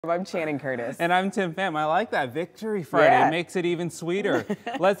I'm Channing Curtis. And I'm Tim Pham. I like that. Victory Friday. Yeah. It makes it even sweeter.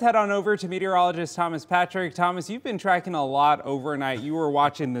 Let's head on over to meteorologist Thomas Patrick. Thomas, you've been tracking a lot overnight. You were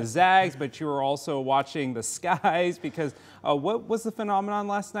watching the Zags, but you were also watching the skies because what was the phenomenon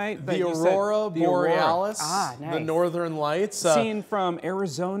last night? The Aurora Borealis, nice. the Northern Lights. Seen from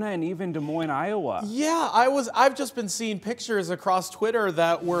Arizona and even Des Moines, Iowa. Yeah, I've just been seeing pictures across Twitter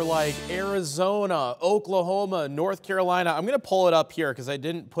that were like Arizona, Oklahoma, North Carolina. I'm going to pull it up here because I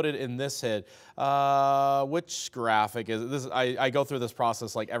didn't put it in this hit. Which graphic is this? I go through this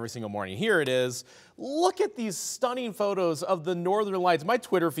process like every single morning. Here it is. Look at these stunning photos of the Northern Lights. My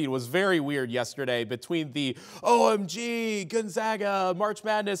Twitter feed was very weird yesterday between the OMG, Gonzaga, March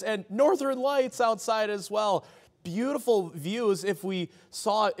Madness, and Northern Lights outside as well. Beautiful views. If we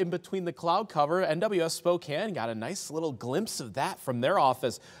saw it in between the cloud cover, NWS Spokane got a nice little glimpse of that from their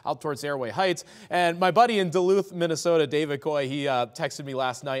office out towards Airway Heights. And my buddy in Duluth, Minnesota, David Coy, he texted me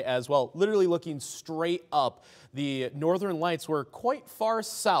last night as well, literally looking straight up. The Northern Lights were quite far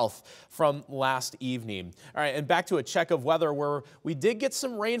south from last evening. All right, and back to a check of weather where we did get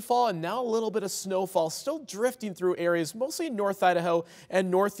some rainfall and now a little bit of snowfall still drifting through areas, mostly in North Idaho and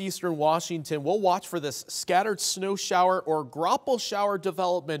northeastern Washington. We'll watch for this scattered snow shower or graupel shower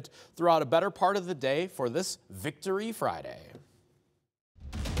development throughout a better part of the day for this Victory Friday.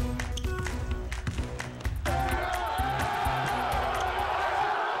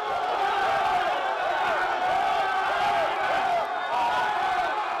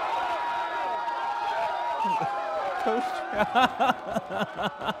 Coach.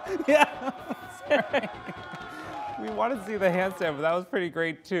 Yeah. Sorry. We wanted to see the handstand, but that was pretty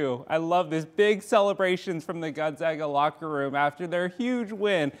great too. I love this. Big celebrations from the Gonzaga locker room after their huge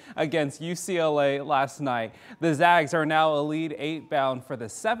win against UCLA last night. The Zags are now Elite Eight bound for the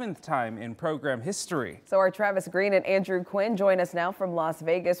 7th time in program history. So our Travis Green and Andrew Quinn join us now from Las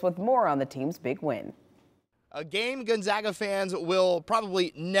Vegas with more on the team's big win. A game Gonzaga fans will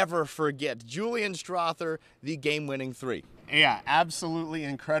probably never forget. Julian Strother, the game-winning three. Yeah, absolutely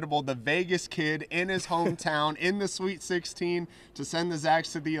incredible. The Vegas kid in his hometown in the Sweet 16 to send the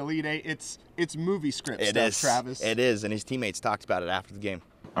Zags to the Elite Eight. It's movie script stuff, Travis. It is, and his teammates talked about it after the game.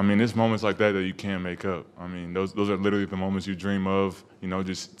 I mean, it's moments like that that you can't make up. I mean, those are literally the moments you dream of, you know,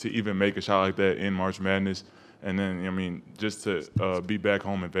 just to even make a shot like that in March Madness. And then, I mean, just to be back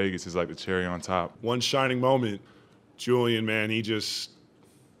home in Vegas is like the cherry on top. One shining moment, Julian, man, he just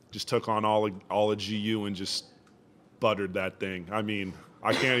took on all of GU and just buttered that thing. I mean,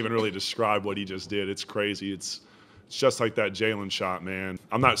 I can't even really describe what he just did. It's crazy. It's just like that Jalen shot, man.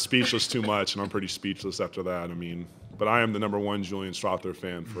 I'm not speechless too much, and I'm pretty speechless after that. I mean, but I am the #1 Julian Strother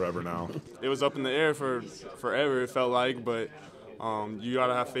fan forever now. It was up in the air for forever, it felt like, but you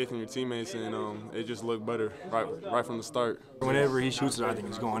gotta have faith in your teammates, and it just looked better right from the start. Whenever he shoots it, I think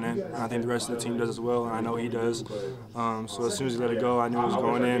it's going in. And I think the rest of the team does as well, and I know he does. So as soon as he let it go, I knew it was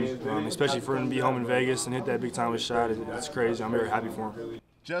going in. Especially for him to be home in Vegas and hit that big time shot, it's crazy. I'm very happy for him.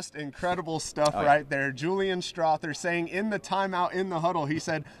 Just incredible stuff right there. Julian Strother saying in the timeout in the huddle, he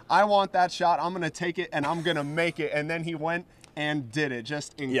said, "I want that shot. I'm going to take it and I'm going to make it." And then he went and did it.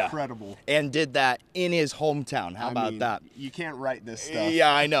 Just incredible. Yeah. And did that in his hometown. How about that? You can't write this stuff.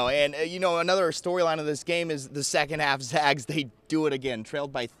 Yeah, I know. And, you know, another storyline of this game is the second half Zags, they do it again.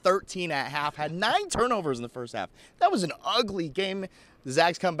 Trailed by 13 at half, had 9 turnovers in the first half. That was an ugly game. The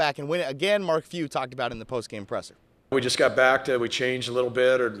Zags come back and win it again. Mark Few talked about it in the post-game presser. We just got back to, we changed a little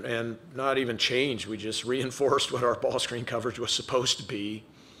bit, and not even changed. We just reinforced what our ball screen coverage was supposed to be.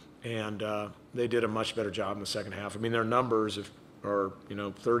 And they did a much better job in the second half. I mean, their numbers are, you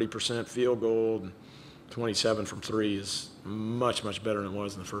know, 30% field goal and 27 from 3 is much, much better than it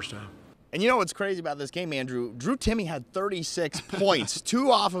was in the first half. And you know what's crazy about this game, Andrew? Drew Timme had 36 points,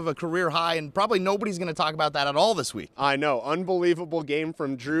 2 off of a career high, and probably nobody's going to talk about that at all this week. I know. Unbelievable game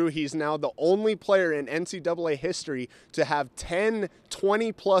from Drew. He's now the only player in NCAA history to have 10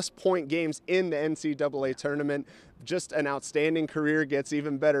 20-plus point games in the NCAA tournament. Just an outstanding career. Gets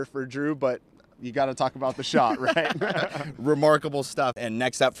even better for Drew, but you got to talk about the shot, right? Remarkable stuff. And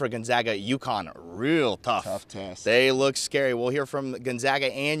next up for Gonzaga, UConn. Real tough. Tough test. They look scary. We'll hear from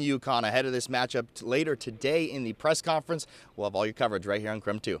Gonzaga and UConn ahead of this matchup later today in the press conference. We'll have all your coverage right here on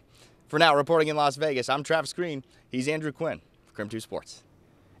KREM 2. For now, reporting in Las Vegas, I'm Travis Green. He's Andrew Quinn for KREM 2 Sports.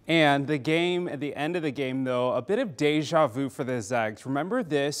 And the game, at the end of the game, though, a bit of deja vu for the Zags. Remember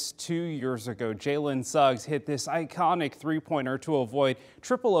this 2 years ago, Jalen Suggs hit this iconic three-pointer to avoid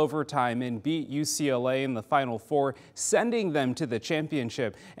triple overtime and beat UCLA in the Final Four, sending them to the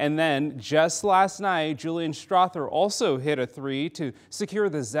championship. And then just last night, Julian Strother also hit a three to secure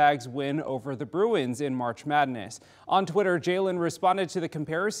the Zags win over the Bruins in March Madness. On Twitter, Jalen responded to the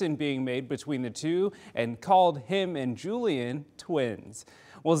comparison being made between the two and called him and Julian twins.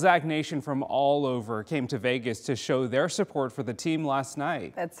 Well, Zag Nation from all over came to Vegas to show their support for the team last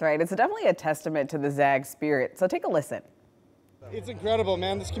night. That's right. It's definitely a testament to the Zag spirit. So take a listen. It's incredible,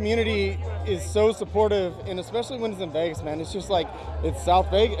 man. This community is so supportive, and especially when it's in Vegas, man. It's just like it's South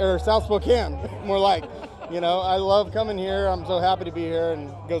Vegas or South Spokane, more like. You know, I love coming here. I'm so happy to be here,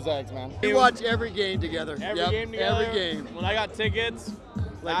 and go Zags, man. We watch every game together. Every game together. Every game. When I got tickets,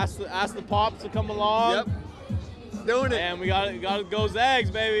 ask the Pops to come along. Yep. Doing it. And we gotta go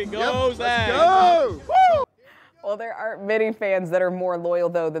Zags, baby. Go Zags. Let's go. Woo! Well, there aren't many fans that are more loyal,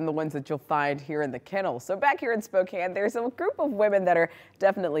 though, than the ones that you'll find here in the kennel. So back here in Spokane, there's a group of women that are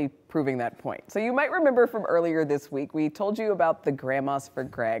definitely proving that point. So you might remember from earlier this week, we told you about the Grandmas for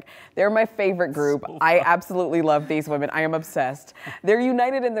Greg. They're my favorite group. I absolutely love these women. I am obsessed. They're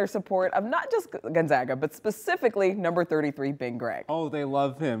united in their support of not just Gonzaga, but specifically number 33, Big Greg. Oh, they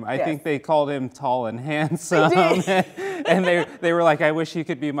love him. I Yes. think they called him tall and handsome. They did. And they were like, I wish he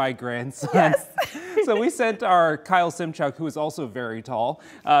could be my grandson. Yes. So we sent our Kyle Simchuk, who is also very tall,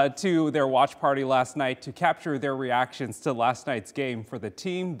 to their watch party last night to capture their reactions to last night's game for the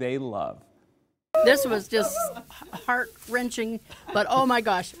team they love. This was just heart-wrenching, but oh my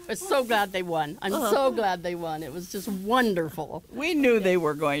gosh, I'm so glad they won. I'm so glad they won. It was just wonderful. We knew they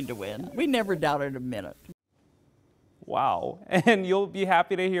were going to win. We never doubted a minute. Wow. And you'll be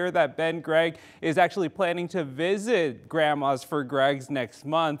happy to hear that Ben Gregg is actually planning to visit Grandma's for Greg's next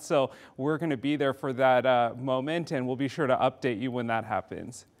month. So we're going to be there for that moment, and we'll be sure to update you when that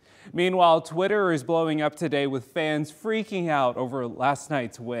happens. Meanwhile, Twitter is blowing up today with fans freaking out over last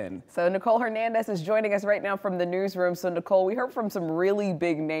night's win. So Nicole Hernandez is joining us right now from the newsroom. So Nicole, we heard from some really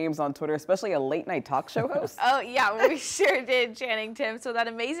big names on Twitter, especially a late night talk show host. Oh yeah, we sure did, Channing Tim. So that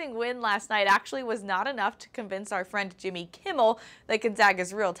amazing win last night actually was not enough to convince our friend Jimmy Kimmel that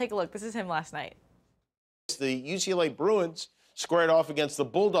Gonzaga's real. Take a look. This is him last night. The UCLA Bruins squared off against the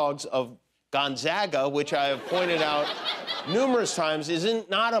Bulldogs of Gonzaga, which I have pointed out numerous times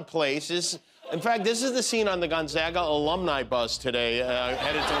not a place. In fact, this is the scene on the Gonzaga alumni bus today,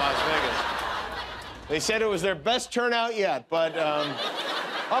 headed to Las Vegas. They said it was their best turnout yet, but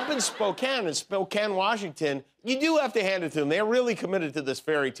up in Spokane, Washington, you do have to hand it to them. They're really committed to this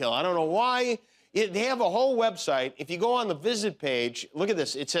fairy tale. I don't know why. They have a whole website. If you go on the visit page, look at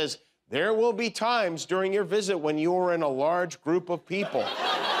this. It says, there will be times during your visit when you are in a large group of people.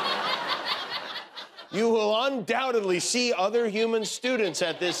 You will undoubtedly see other human students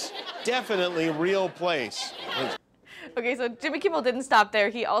at this definitely real place. Okay, so Jimmy Kimmel didn't stop there.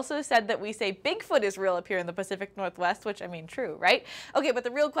 He also said that we say Bigfoot is real up here in the Pacific Northwest, which, I mean, true, right? Okay, but the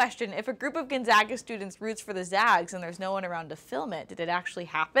real question, if a group of Gonzaga students roots for the Zags and there's no one around to film it, did it actually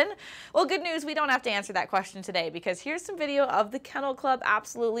happen? Well, good news, we don't have to answer that question today, because here's some video of the Kennel Club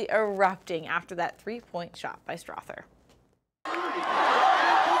absolutely erupting after that three-point shot by Strother.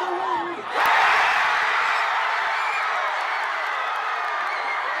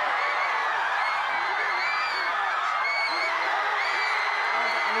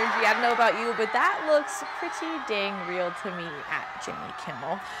 I don't know about you, but that looks pretty dang real to me at Jimmy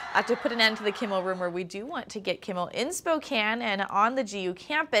Kimmel. To put an end to the Kimmel rumor, we do want to get Kimmel in Spokane and on the GU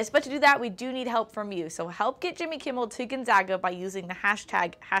campus, but to do that, we do need help from you. So help get Jimmy Kimmel to Gonzaga by using the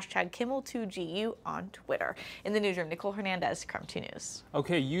hashtag Kimmel2GU on Twitter. In the newsroom, Nicole Hernandez, KREM 2 News.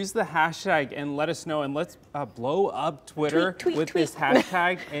 Okay, use the hashtag and let us know, and let's blow up Twitter with this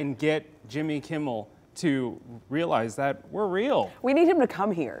hashtag and get Jimmy Kimmel to realize that we're real. We need him to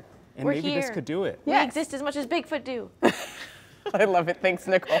come here. And We're maybe here. this could do it. We exist as much as Bigfoot do. I love it. Thanks,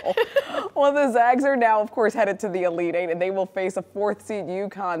 Nicole. Well, the Zags are now, of course, headed to the Elite Eight, and they will face a fourth-seed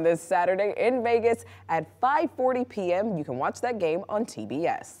UConn this Saturday in Vegas at 5:40 p.m. You can watch that game on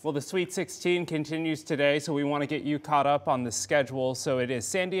TBS. Well, the Sweet 16 continues today, so we want to get you caught up on the schedule. So it is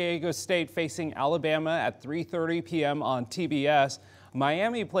San Diego State facing Alabama at 3:30 p.m. on TBS.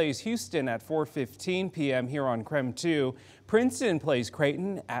 Miami plays Houston at 4:15 p.m. here on KREM 2. Princeton plays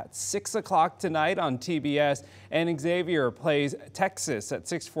Creighton at 6 o'clock tonight on TBS, and Xavier plays Texas at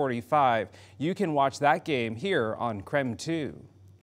 6:45. You can watch that game here on KREM 2.